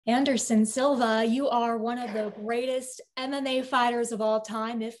Anderson Silva, you are one of the greatest MMA fighters of all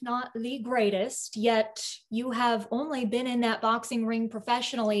time, if not the greatest, yet you have only been in that boxing ring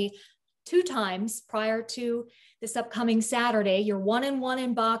professionally two times prior to this upcoming Saturday. You're 1-1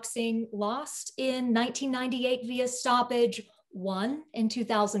 in boxing, lost in 1998 via stoppage, won in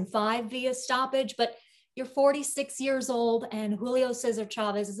 2005 via stoppage, but you're 46 years old, and Julio Cesar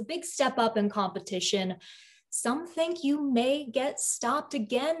Chavez is a big step up in competition. Some think you may get stopped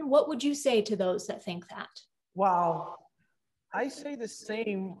again. What would you say to those that think that? Wow. I say the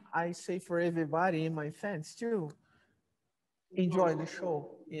same. I say for everybody and my fans too. Enjoy the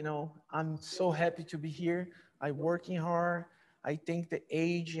show. I'm so happy to be here. I working hard. I think the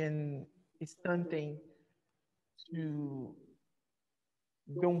age and it's something to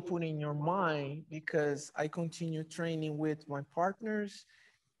don't put in your mind because I continue training with my partners.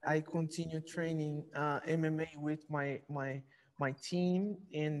 I continue training MMA with my team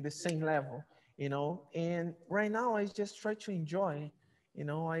in the same level. And right now I just try to enjoy.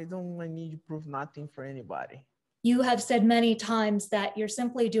 I need to prove nothing for anybody. You have said many times that you're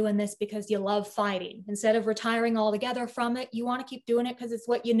simply doing this because you love fighting. Instead of retiring altogether from it, you want to keep doing it because it's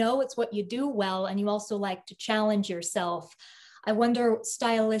what you know, it's what you do well, and you also like to challenge yourself. I wonder,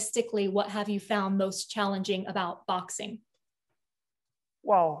 stylistically, what have you found most challenging about boxing?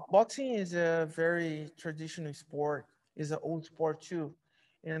 Well, boxing is a very traditional sport, is an old sport too.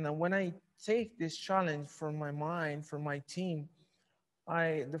 And when I take this challenge for my mind, for my team,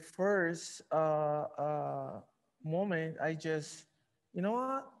 the first moment, I just, you know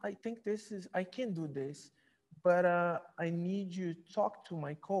what? I think I can do this, but I need you to talk to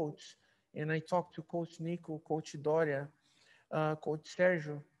my coach. And I talked to Coach Nico, Coach Doria, Coach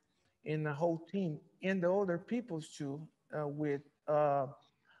Sergio, and the whole team, and the other peoples too, with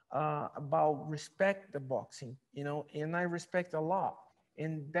about respect the boxing, and I respect a lot.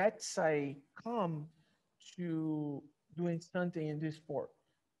 And that's I come to doing something in this sport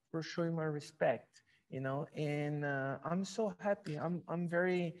for showing my respect, and I'm so happy. I'm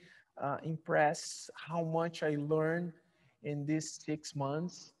very impressed how much I learned in these 6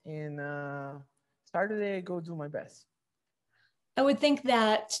 months, and Saturday I go do my best. I would think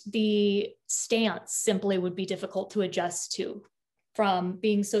that the stance simply would be difficult to adjust to, from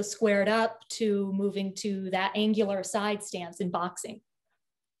being so squared up to moving to that angular side stance in boxing.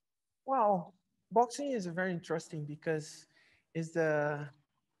 Well, boxing is very interesting because it's the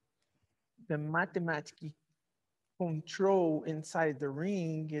mathematical control inside the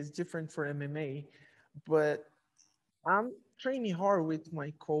ring is different for MMA, but I'm training hard with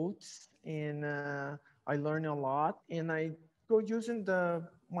my coach, and I learn a lot, and I go using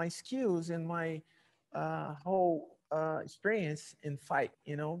my skills and my whole experience in fight.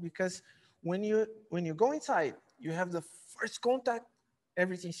 Because when you go inside, you have the first contact,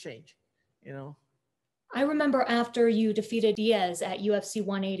 everything's changed. You know. I remember after you defeated Diaz at UFC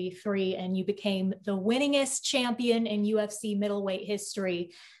 183 and you became the winningest champion in UFC middleweight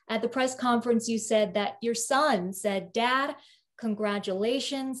history. At the press conference, you said that your son said, "Dad,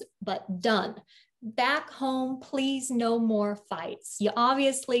 congratulations, but done. Back home, please, no more fights." You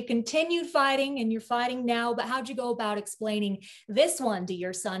obviously continued fighting and you're fighting now, but how'd you go about explaining this one to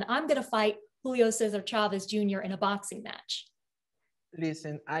your son? I'm going to fight Julio Cesar Chavez Jr. in a boxing match.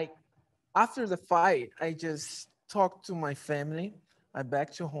 Listen, after the fight, I just talked to my family. I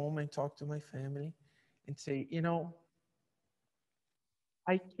back to home and talk to my family and say,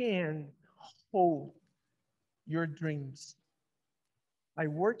 I can hold your dreams. I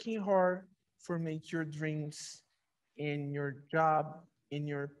working hard for make your dreams in your job, in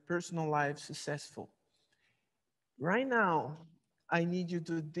your personal life successful. Right now, I need you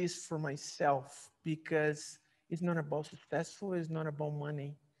to do this for myself because it's not about successful, it's not about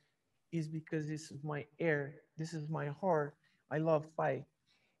money. It's because this is my air, this is my heart. I love fight.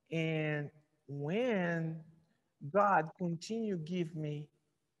 And when God continue give me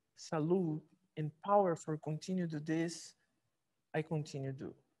salute and power for continue to this, I continue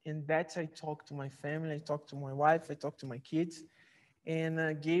to. And that's I talk to my family, I talk to my wife, I talk to my kids.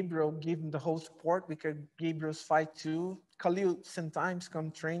 And Gabriel gave him the whole support because Gabriel's fight too. Khalil sometimes come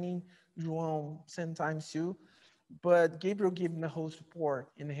training, João sometimes too. But Gabriel gave me the whole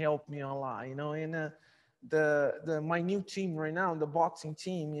support and helped me a lot, And the my new team right now, the boxing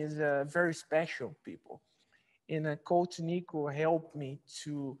team, is very special people. And Coach Nico helped me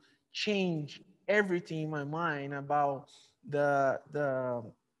to change everything in my mind about the the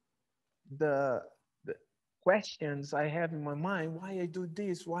the questions I have in my mind. Why I do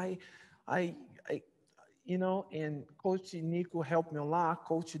this? Why I you know, and Coach Nico helped me a lot,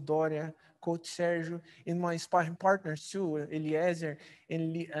 Coach Doria, Coach Sergio, and my sparring partners too, Eliezer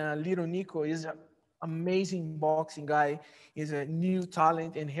and Little Nico is an amazing boxing guy. He's a new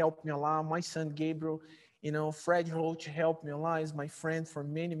talent and helped me a lot. My son Gabriel, you know, Fred Roach helped me a lot. He's my friend for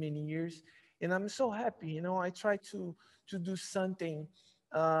many, many years. And I'm so happy, you know, I try to do something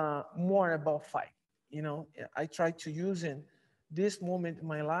more about fight. You know, I try to use in this moment in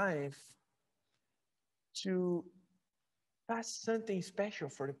my life to pass something special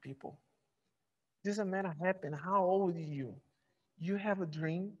for the people. Doesn't matter happen how old are you. You have a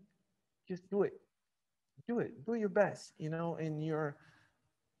dream, just do it. Do it. Do your best. You know, in your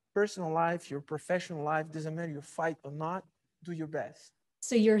personal life, your professional life, doesn't matter you fight or not, do your best.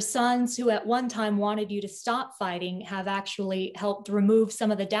 So your sons, who at one time wanted you to stop fighting, have actually helped remove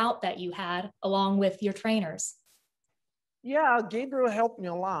some of the doubt that you had, along with your trainers. Yeah, Gabriel helped me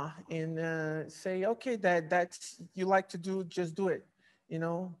a lot and say, okay, that's you like to do, just do it. You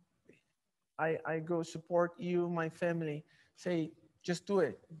know, I go support you, my family. Say, just do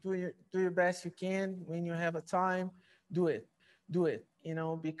it. Do your best you can. When you have a time, do it. Do it. You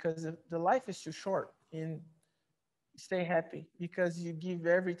know, because the life is too short. And stay happy because you give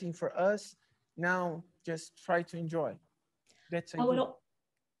everything for us. Now just try to enjoy. That's I I would, do.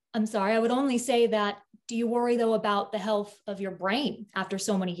 I'm sorry, I would only say that, do you worry though about the health of your brain after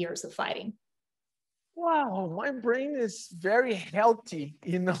so many years of fighting? Wow, my brain is very healthy,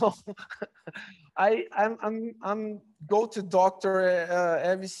 you know. I'm go to doctor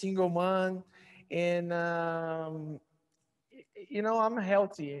every single month, and you know, I'm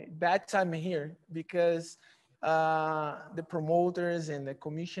healthy. That's I'm here because the promoters and the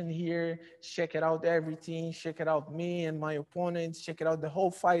commission here check it out everything, check it out me and my opponents, check it out the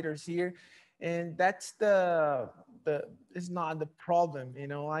whole fighters here, and that's the is not the problem. You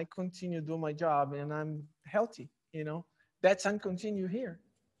know, I continue to do my job and I'm healthy. You know, that's I continue here.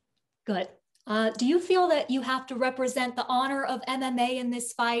 Good. Do you feel that you have to represent the honor of MMA in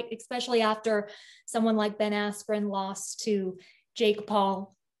this fight, especially after someone like Ben Askren lost to Jake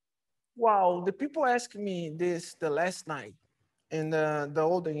Paul? Wow, the people ask me this the last night in the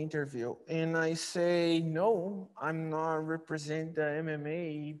older interview, and I say no, I'm not represent the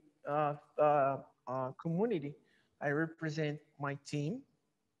MMA community. I represent my team,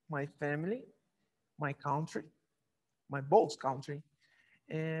 my family, my country, my both country,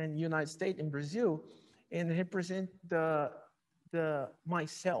 and United States and Brazil, and represent the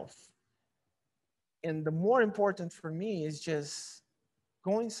myself. And the more important for me is just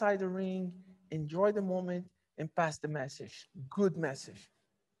go inside the ring, enjoy the moment, and pass the message. Good message.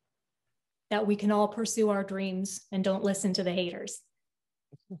 That we can all pursue our dreams and don't listen to the haters.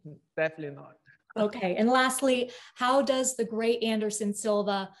 Definitely not. Okay. And lastly, how does the great Anderson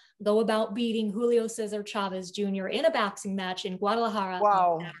Silva go about beating Julio Cesar Chavez Jr. in a boxing match in Guadalajara on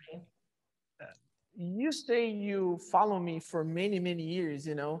Wow. Saturday? You say you follow me for many, many years,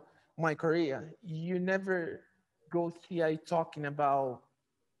 you know, my career. You never go see I talking about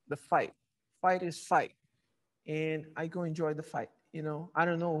the fight. Fight is fight. And I go enjoy the fight. You know, I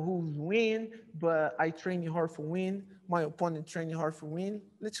don't know who's win, but I train hard for win. My opponent training hard for win.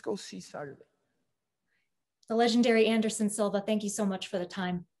 Let's go see Saturday. The legendary Anderson Silva, thank you so much for the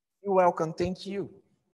time. You're welcome. Thank you.